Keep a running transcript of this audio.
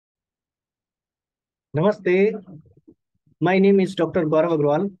Namaste. My name is Dr. Gaurav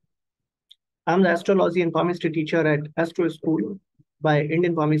Agrawal. I'm the astrology and palmistry teacher at AstroSchool by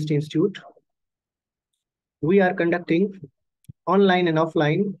Indian Palmistry Institute. We are conducting online and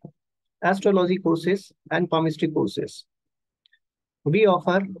offline astrology courses and palmistry courses. We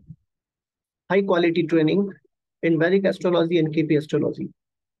offer high quality training in Vedic astrology and KP astrology.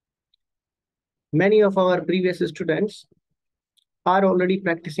 Many of our previous students are already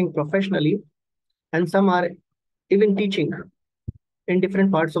practicing professionally, and some are even teaching in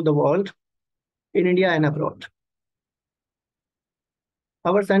different parts of the world, in India and abroad.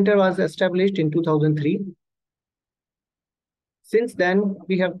 Our center was established in 2003. Since then,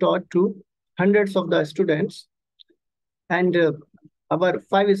 we have taught to hundreds of the students, and our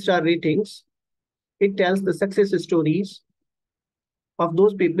 5-star ratings, it tells the success stories of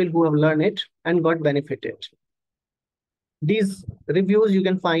those people who have learned it and got benefited. These reviews you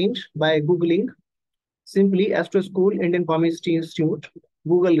can find by Googling simply AstroSchool Indian Palmistry Institute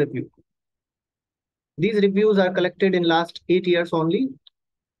Google review. These reviews are collected in last 8 years only,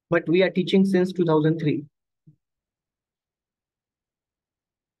 but we are teaching since 2003.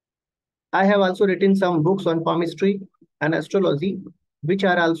 I have also written some books on palmistry and astrology, which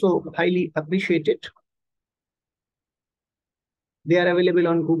are also highly appreciated. They are available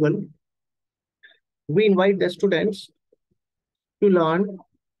on Google. We invite the students to learn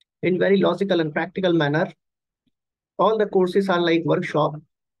in very logical and practical manner. All the courses are like workshop,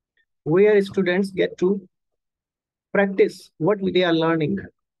 where students get to practice what they are learning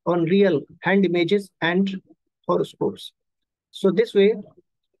on real hand images and horoscopes. So this way,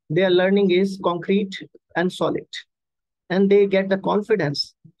 their learning is concrete and solid, and they get the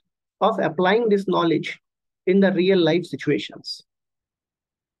confidence of applying this knowledge in the real life situations.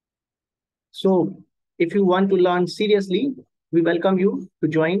 So if you want to learn seriously, we welcome you to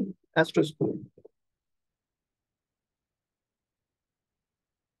join AstroSchool.